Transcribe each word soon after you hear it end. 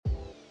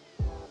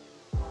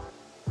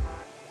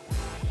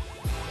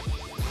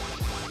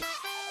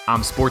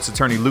I'm sports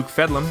attorney Luke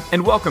Fedlam,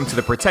 and welcome to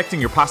the Protecting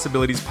Your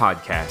Possibilities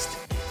podcast.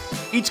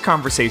 Each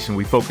conversation,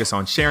 we focus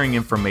on sharing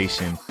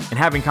information and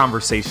having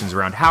conversations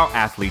around how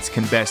athletes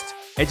can best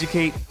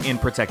educate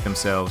and protect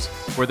themselves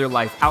for their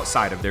life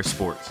outside of their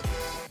sports.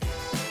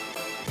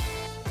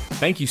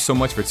 Thank you so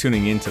much for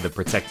tuning in to the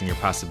Protecting Your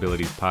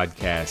Possibilities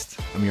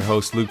podcast. I'm your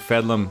host, Luke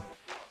Fedlam,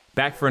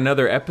 back for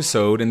another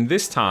episode, and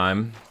this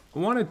time I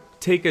want to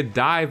take a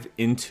dive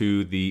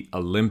into the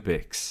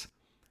Olympics.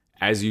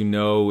 As you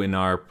know, in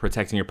our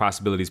Protecting Your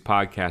Possibilities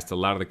podcast, a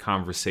lot of the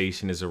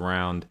conversation is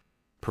around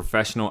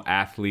professional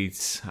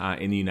athletes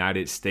in the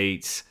United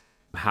States,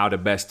 how to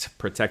best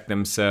protect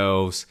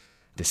themselves,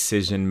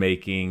 decision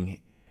making,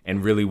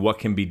 and really what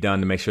can be done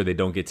to make sure they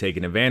don't get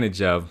taken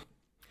advantage of.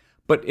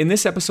 But in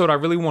this episode, I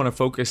really want to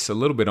focus a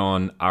little bit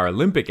on our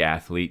Olympic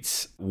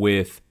athletes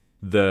with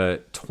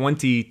the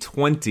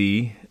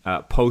 2020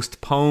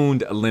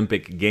 postponed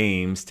Olympic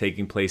Games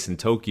taking place in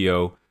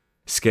Tokyo,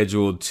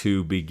 scheduled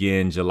to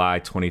begin July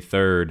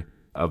 23rd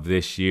of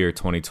this year,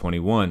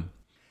 2021.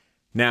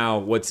 Now,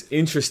 what's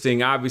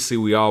interesting, obviously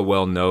we all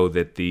well know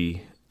that the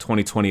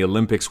 2020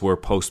 Olympics were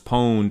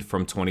postponed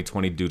from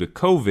 2020 due to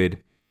COVID.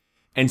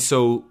 And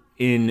so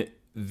in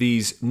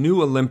these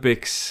new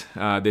Olympics,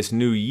 this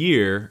new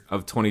year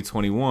of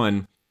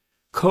 2021,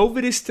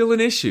 COVID is still an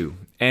issue.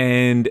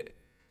 And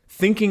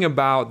thinking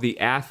about the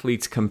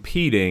athletes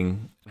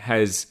competing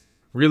has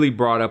really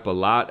brought up a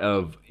lot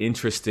of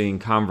interesting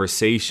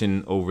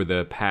conversation over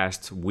the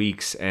past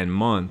weeks and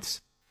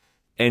months.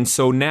 And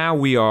so now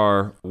we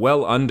are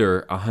well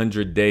under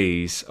 100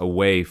 days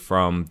away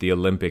from the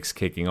Olympics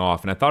kicking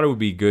off. And I thought it would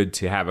be good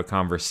to have a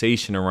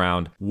conversation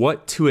around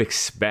what to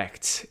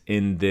expect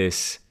in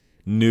this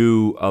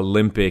new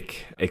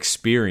Olympic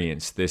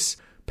experience, this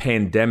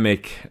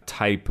pandemic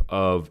type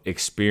of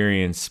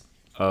experience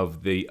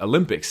of the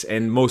Olympics.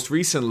 And most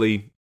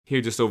recently, here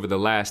just over the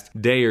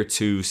last day or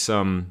two,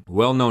 some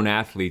well-known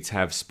athletes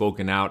have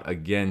spoken out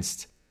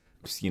against,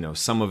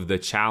 some of the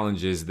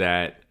challenges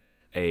that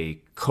a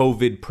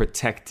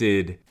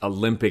COVID-protected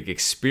Olympic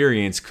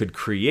experience could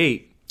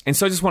create. And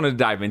so I just wanted to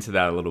dive into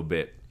that a little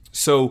bit.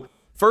 So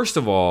first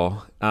of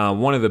all,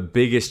 one of the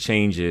biggest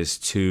changes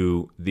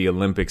to the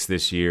Olympics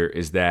this year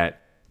is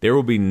that there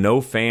will be no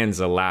fans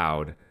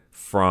allowed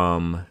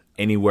from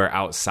anywhere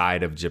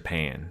outside of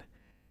Japan.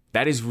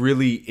 That is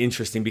really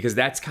interesting because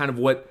that's kind of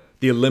what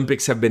the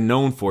Olympics have been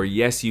known for.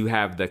 Yes, you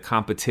have the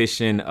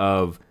competition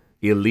of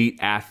elite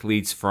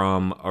athletes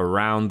from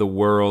around the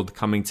world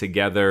coming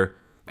together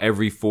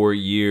every 4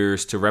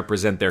 years to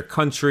represent their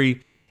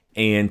country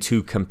and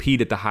to compete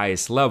at the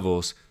highest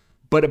levels.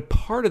 But a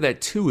part of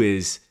that too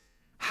is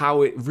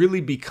how it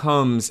really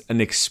becomes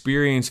an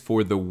experience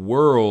for the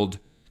world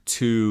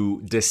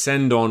to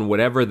descend on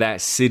whatever that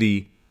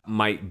city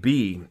might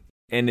be.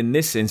 And in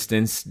this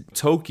instance,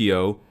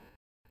 Tokyo,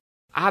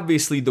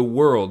 obviously, the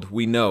world,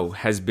 we know,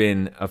 has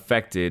been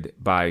affected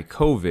by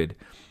COVID.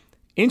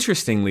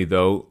 Interestingly,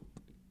 though,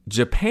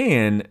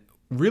 Japan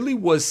really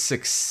was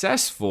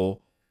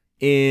successful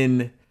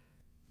in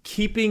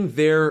keeping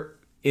their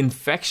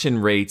infection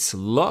rates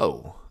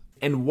low.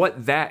 And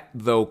what that,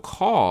 though,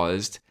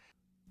 caused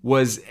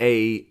was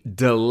a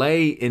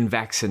delay in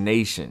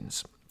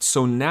vaccinations.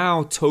 So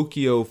now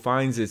Tokyo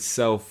finds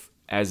itself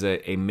as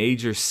a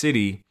major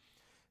city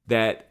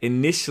that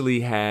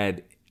initially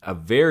had a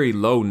very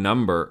low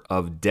number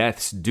of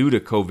deaths due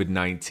to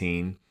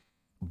COVID-19,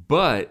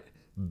 but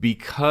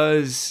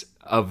because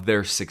of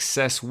their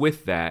success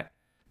with that,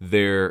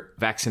 their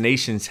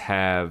vaccinations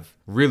have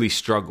really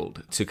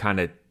struggled to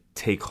kind of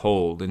take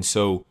hold. And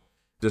so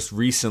just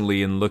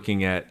recently, in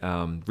looking at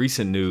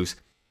recent news,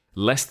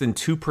 less than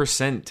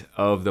 2%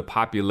 of the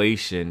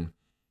population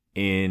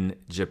in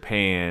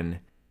Japan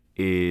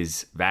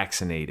is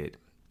vaccinated.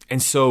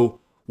 And so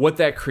what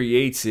that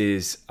creates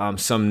is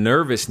some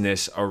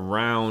nervousness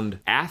around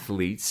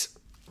athletes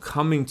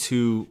coming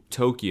to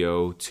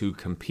Tokyo to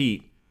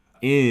compete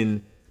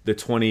in the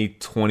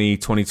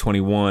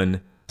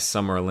 2020-2021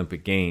 Summer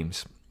Olympic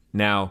Games.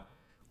 Now,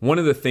 one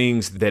of the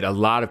things that a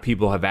lot of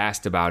people have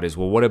asked about is,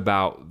 well, what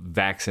about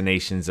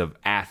vaccinations of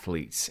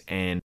athletes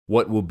and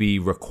what will be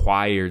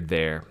required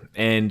there?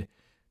 And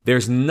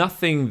there's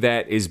nothing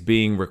that is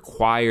being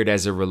required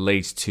as it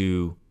relates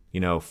to,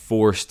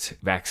 forced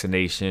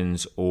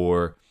vaccinations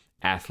or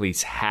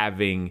athletes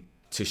having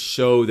to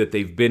show that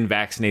they've been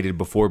vaccinated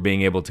before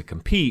being able to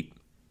compete.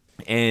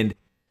 And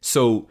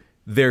so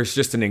there's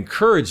just an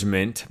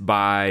encouragement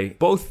by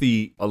both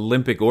the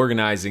Olympic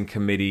Organizing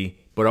Committee,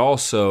 but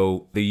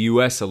also the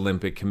U.S.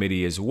 Olympic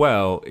Committee as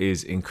well,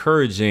 is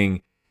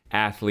encouraging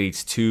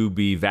athletes to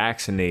be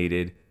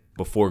vaccinated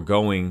before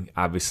going,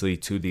 obviously,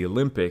 to the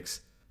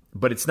Olympics.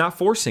 But it's not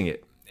forcing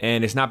it.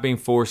 And it's not being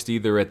forced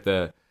either at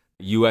the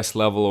U.S.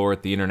 level or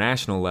at the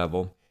international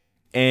level.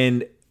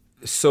 And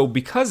so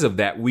because of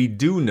that, we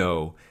do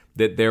know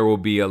that there will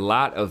be a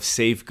lot of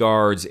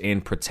safeguards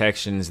and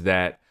protections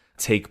that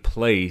take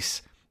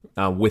place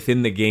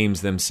within the games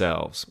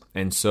themselves.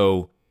 And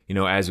so,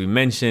 as we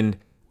mentioned,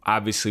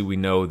 obviously we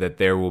know that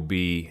there will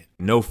be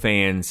no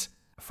fans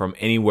from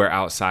anywhere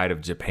outside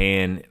of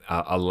Japan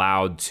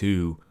allowed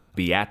to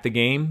be at the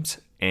games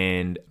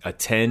and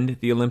attend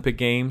the Olympic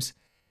Games.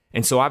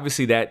 And so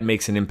obviously that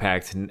makes an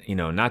impact,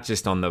 not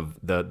just on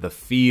the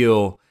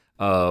feel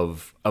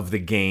of the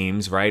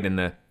games, right? And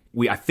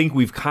I think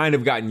we've kind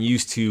of gotten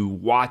used to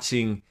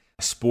watching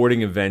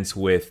sporting events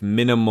with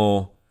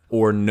minimal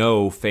or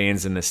no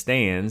fans in the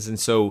stands. And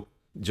so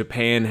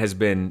Japan has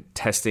been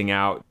testing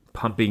out,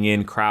 pumping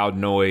in crowd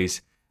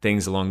noise,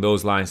 things along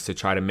those lines to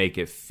try to make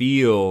it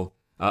feel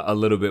a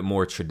little bit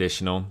more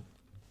traditional.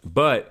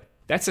 But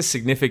that's a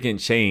significant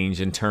change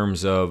in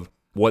terms of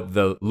what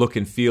the look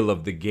and feel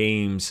of the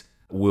games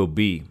will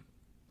be.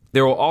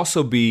 There will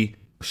also be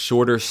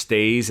shorter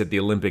stays at the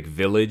Olympic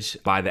Village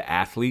by the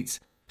athletes.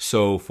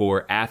 So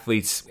for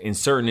athletes, in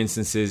certain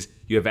instances,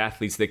 you have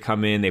athletes that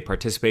come in, they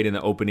participate in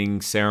the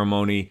opening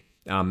ceremony.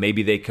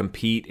 Maybe they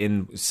compete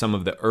in some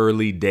of the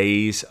early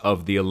days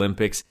of the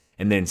Olympics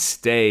and then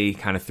stay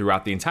kind of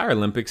throughout the entire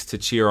Olympics to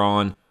cheer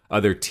on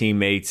other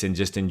teammates and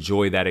just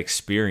enjoy that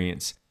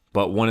experience.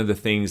 But one of the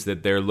things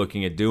that they're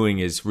looking at doing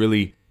is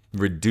really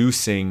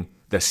reducing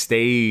the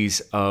stays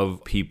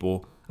of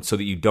people so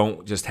that you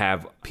don't just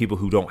have people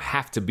who don't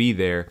have to be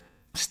there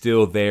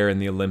still there in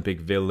the Olympic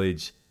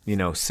Village,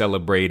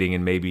 celebrating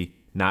and maybe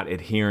not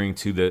adhering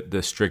to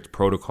the strict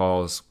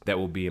protocols that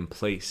will be in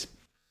place.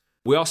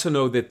 We also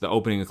know that the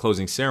opening and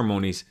closing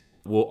ceremonies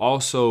will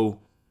also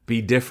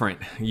be different.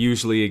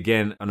 Usually,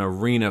 again, an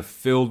arena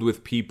filled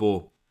with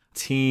people,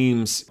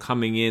 teams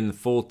coming in,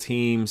 full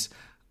teams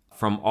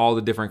from all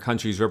the different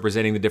countries,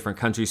 representing the different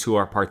countries who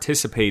are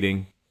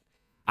participating.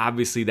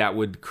 Obviously, that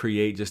would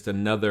create just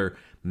another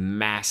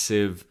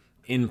massive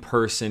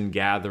in-person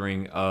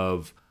gathering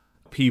of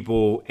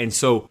people. And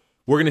so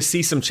we're going to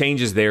see some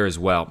changes there as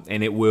well.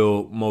 And it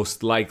will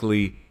most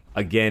likely,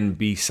 again,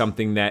 be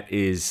something that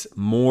is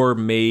more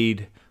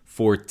made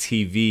for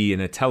TV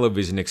and a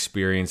television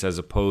experience as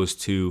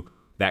opposed to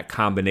that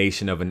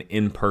combination of an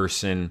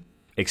in-person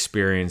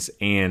experience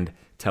and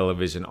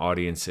television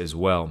audience as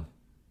well.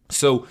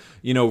 So,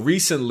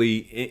 recently,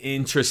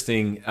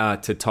 interesting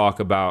to talk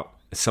about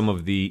some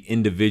of the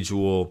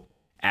individual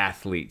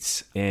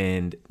athletes.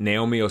 And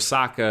Naomi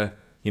Osaka,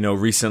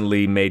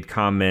 recently made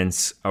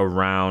comments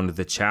around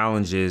the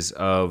challenges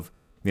of,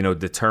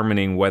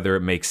 determining whether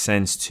it makes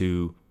sense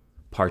to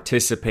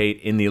participate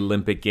in the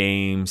Olympic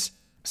Games.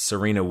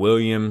 Serena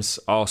Williams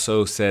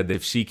also said that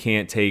if she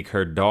can't take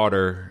her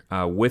daughter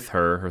with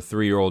her, her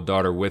 3-year-old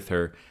daughter with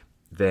her,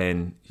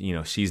 then,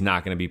 she's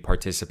not going to be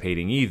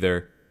participating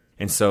either.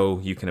 And so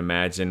you can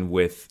imagine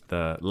with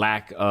the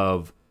lack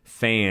of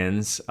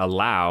fans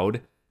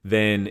allowed,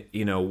 then,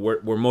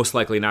 we're most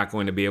likely not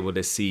going to be able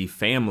to see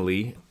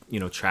family,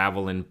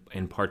 travel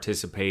and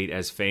participate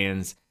as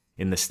fans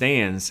in the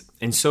stands.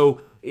 And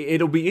so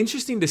it'll be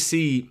interesting to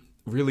see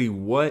really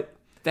what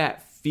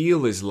that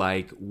feel is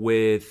like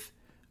with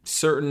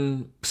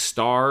certain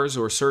stars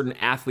or certain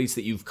athletes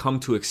that you've come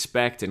to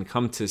expect and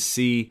come to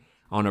see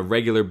on a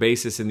regular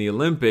basis in the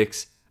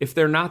Olympics. If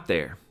they're not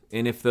there,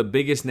 and if the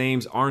biggest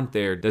names aren't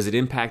there, does it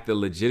impact the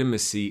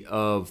legitimacy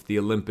of the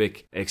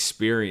Olympic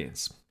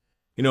experience?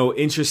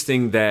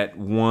 Interesting that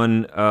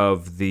one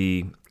of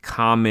the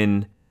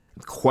common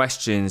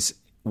questions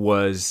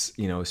was,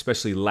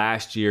 especially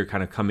last year,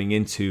 kind of coming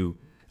into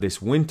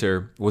this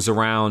winter, was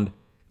around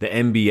the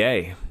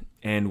NBA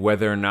and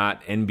whether or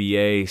not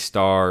NBA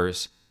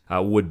stars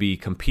would be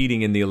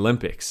competing in the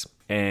Olympics.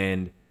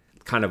 And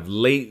kind of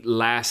late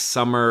last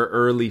summer,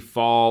 early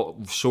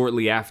fall,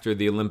 shortly after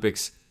the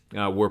Olympics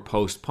were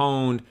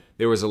postponed,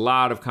 there was a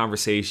lot of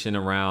conversation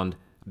around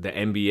the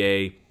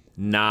NBA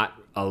not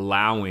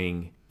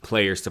allowing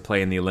players to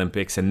play in the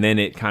Olympics. And then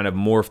it kind of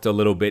morphed a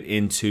little bit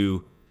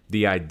into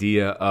the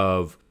idea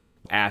of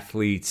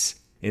athletes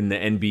in the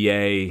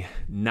NBA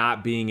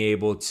not being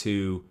able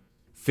to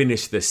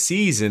finish the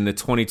season, the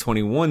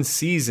 2021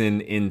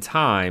 season, in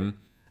time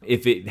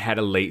if it had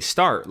a late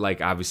start, like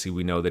obviously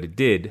we know that it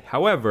did.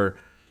 However,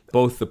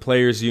 both the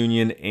Players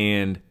Union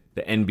and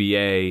the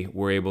NBA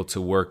were able to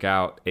work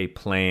out a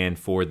plan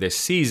for this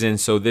season.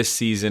 So this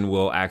season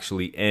will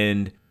actually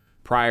end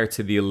prior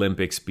to the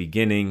Olympics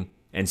beginning.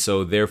 And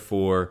so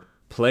therefore,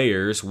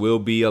 players will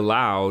be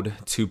allowed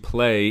to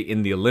play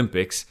in the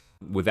Olympics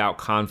without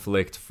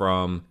conflict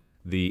from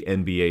the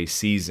NBA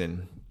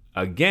season.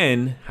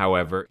 Again,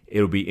 however,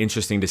 it'll be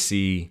interesting to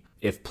see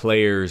if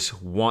players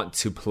want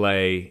to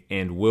play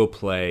and will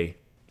play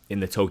in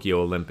the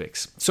Tokyo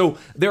Olympics. So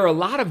there are a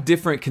lot of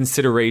different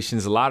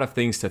considerations, a lot of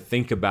things to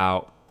think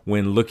about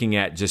when looking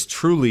at just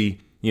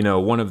truly,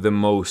 one of the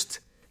most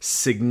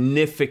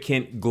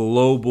significant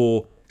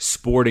global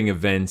sporting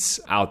events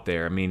out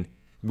there. I mean,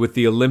 with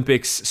the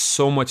Olympics,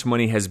 so much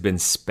money has been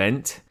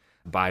spent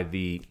by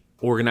the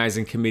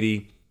organizing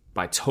committee,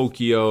 by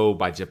Tokyo,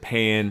 by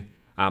Japan.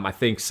 I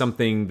think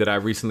something that I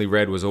recently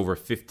read was over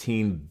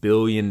 $15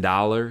 billion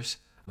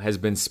has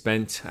been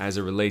spent as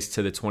it relates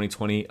to the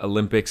 2020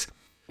 Olympics.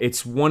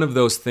 It's one of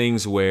those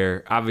things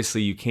where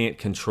obviously you can't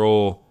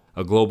control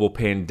a global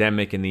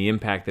pandemic and the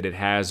impact that it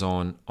has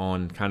on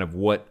kind of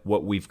what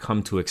we've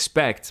come to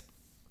expect.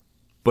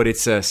 but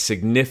it's a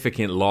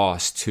significant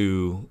loss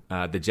to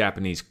the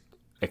Japanese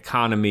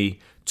economy,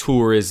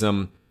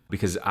 tourism,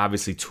 because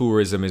obviously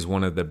tourism is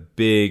one of the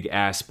big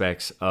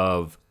aspects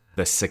of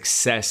the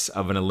success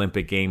of an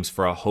Olympic Games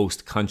for a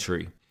host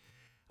country.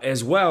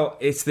 As well,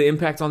 it's the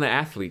impact on the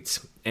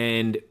athletes.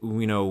 And,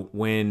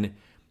 when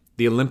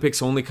the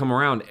Olympics only come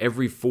around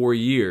every 4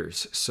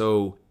 years.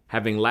 So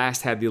having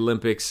last had the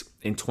Olympics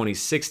in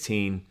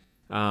 2016,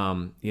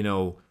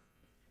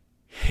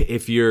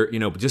 if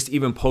you're, just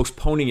even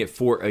postponing it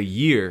for a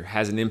year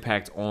has an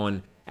impact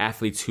on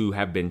athletes who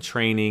have been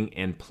training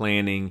and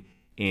planning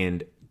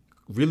and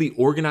really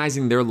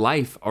organizing their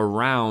life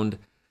around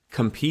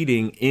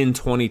competing in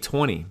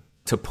 2020.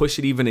 To push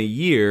it even a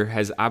year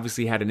has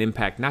obviously had an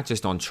impact, not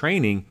just on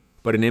training,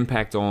 but an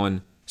impact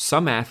on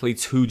some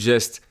athletes who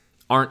just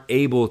aren't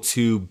able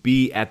to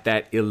be at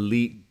that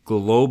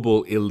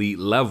global elite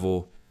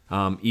level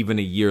even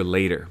a year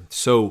later.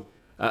 So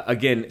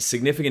again,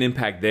 significant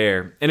impact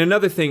there. And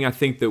another thing I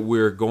think that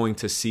we're going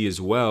to see as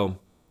well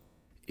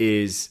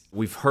is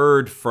we've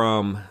heard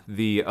from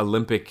the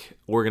Olympic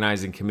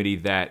Organizing Committee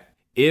that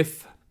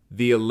if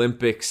the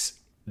Olympics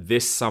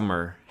this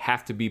summer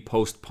have to be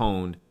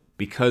postponed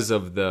because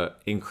of the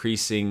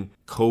increasing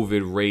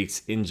COVID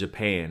rates in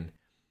Japan,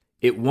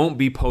 it won't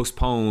be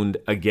postponed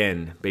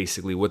again.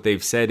 Basically, what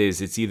they've said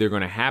is it's either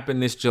going to happen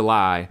this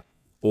July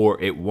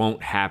or it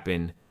won't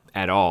happen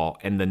at all.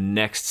 And the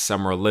next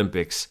Summer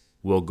Olympics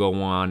will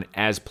go on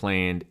as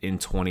planned in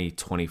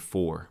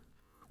 2024,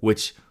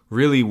 which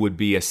really would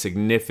be a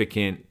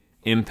significant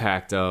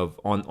impact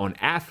on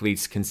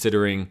athletes,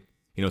 considering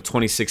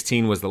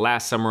 2016 was the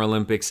last Summer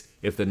Olympics.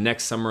 If the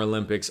next Summer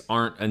Olympics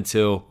aren't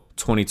until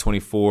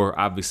 2024,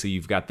 obviously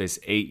you've got this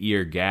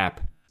 8-year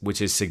gap,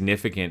 which is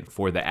significant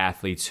for the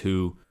athletes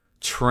who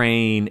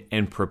train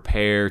and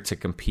prepare to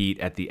compete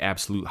at the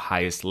absolute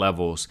highest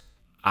levels.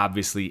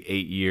 Obviously,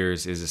 8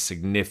 years is a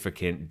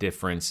significant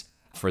difference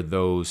for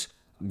those,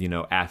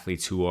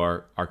 athletes who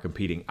are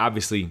competing.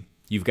 Obviously,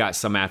 you've got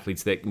some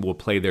athletes that will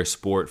play their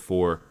sport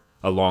for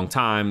a long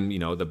time,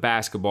 the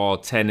basketball,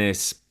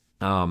 tennis.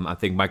 I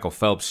think Michael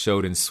Phelps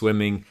showed in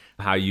swimming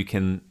how you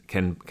can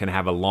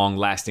have a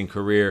long-lasting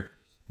career.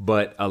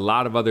 But a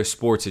lot of other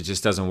sports, it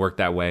just doesn't work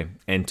that way.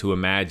 And to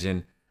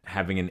imagine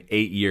having an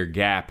 8-year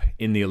gap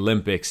in the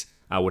Olympics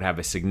would have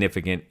a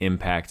significant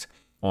impact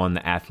on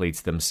the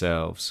athletes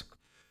themselves.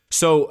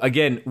 So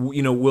again,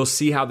 we'll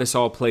see how this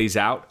all plays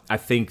out. I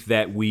think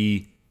that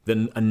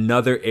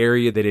another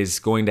area that is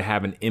going to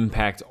have an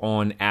impact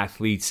on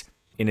athletes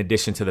in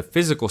addition to the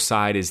physical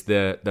side is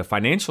the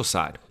financial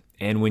side.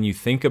 And when you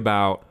think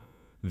about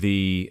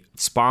the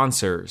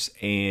sponsors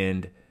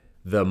and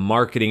the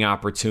marketing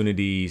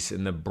opportunities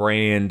and the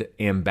brand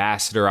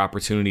ambassador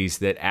opportunities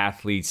that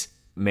athletes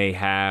may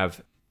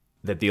have,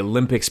 that the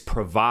Olympics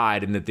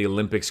provide and that the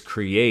Olympics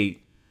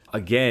create,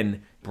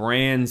 again,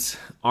 brands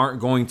aren't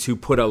going to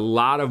put a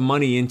lot of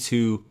money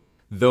into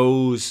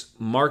those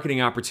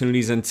marketing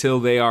opportunities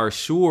until they are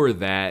sure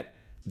that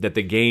the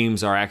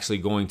games are actually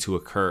going to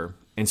occur.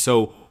 And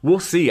so we'll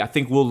see. I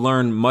think we'll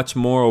learn much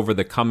more over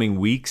the coming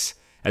weeks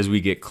as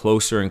we get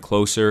closer and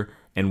closer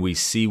and we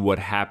see what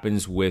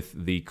happens with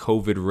the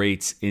COVID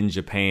rates in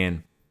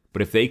Japan.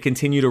 But if they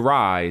continue to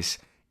rise,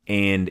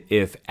 and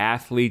if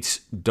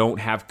athletes don't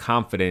have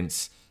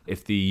confidence,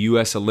 if the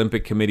U.S.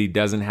 Olympic Committee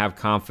doesn't have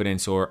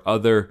confidence, or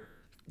other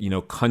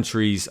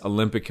countries'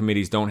 Olympic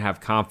committees don't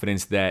have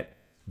confidence that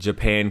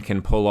Japan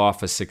can pull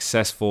off a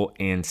successful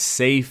and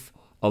safe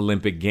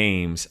Olympic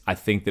Games, I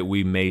think that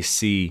we may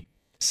see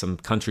some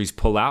countries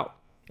pull out,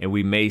 and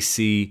we may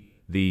see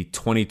the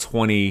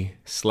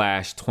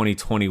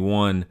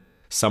 2020/2021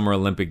 Summer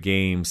Olympic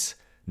Games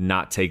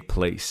not take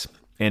place.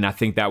 And I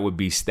think that would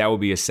be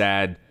a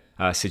sad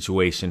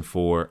situation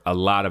for a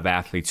lot of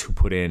athletes who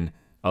put in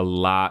a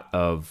lot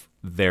of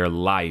their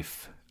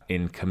life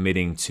in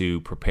committing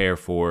to prepare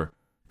for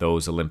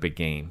those Olympic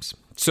Games.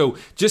 So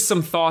just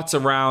some thoughts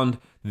around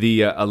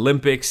the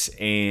Olympics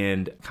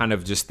and kind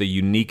of just the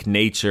unique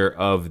nature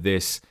of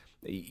this,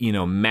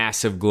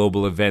 massive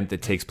global event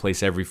that takes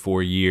place every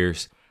 4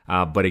 years.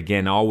 But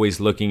again, always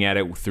looking at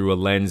it through a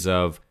lens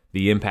of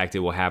the impact it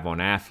will have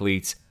on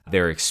athletes,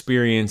 their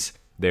experience,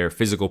 their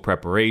physical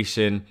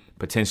preparation,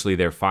 potentially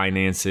their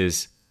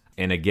finances.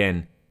 And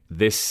again,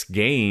 this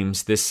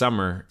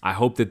summer, I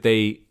hope that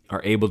they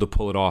are able to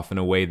pull it off in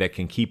a way that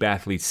can keep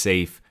athletes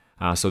safe,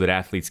 so that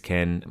athletes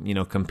can,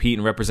 compete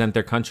and represent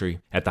their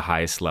country at the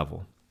highest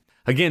level.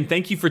 Again,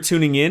 thank you for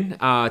tuning in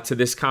to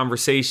this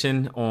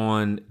conversation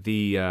on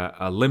the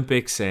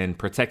Olympics and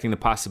protecting the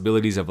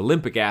possibilities of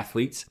Olympic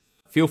athletes.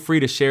 Feel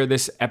free to share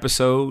this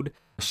episode,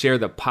 share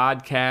the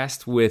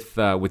podcast with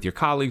your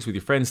colleagues, with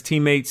your friends,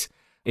 teammates.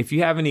 If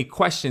you have any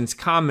questions,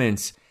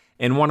 comments,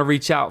 and want to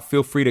reach out,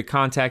 feel free to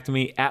contact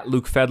me at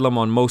Luke Fedlam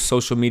on most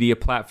social media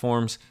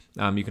platforms.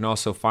 You can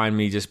also find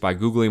me just by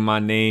Googling my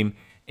name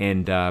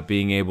and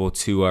being able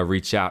to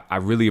reach out. I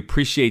really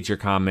appreciate your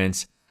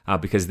comments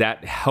because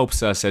that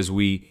helps us as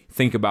we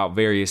think about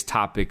various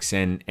topics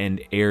and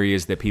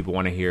areas that people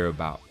want to hear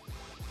about.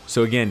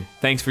 So again,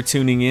 thanks for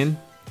tuning in.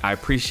 I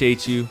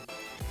appreciate you.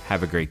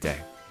 Have a great day.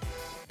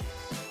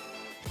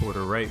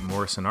 Porter Wright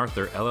Morrison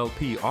Arthur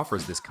LLP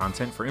offers this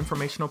content for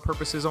informational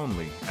purposes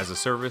only, as a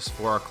service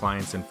for our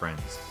clients and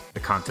friends.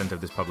 The content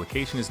of this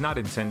publication is not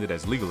intended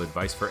as legal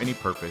advice for any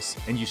purpose,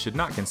 and you should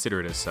not consider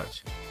it as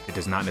such. It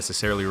does not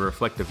necessarily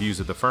reflect the views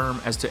of the firm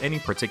as to any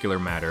particular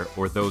matter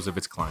or those of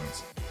its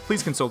clients.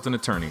 Please consult an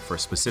attorney for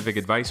specific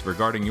advice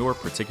regarding your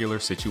particular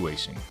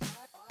situation.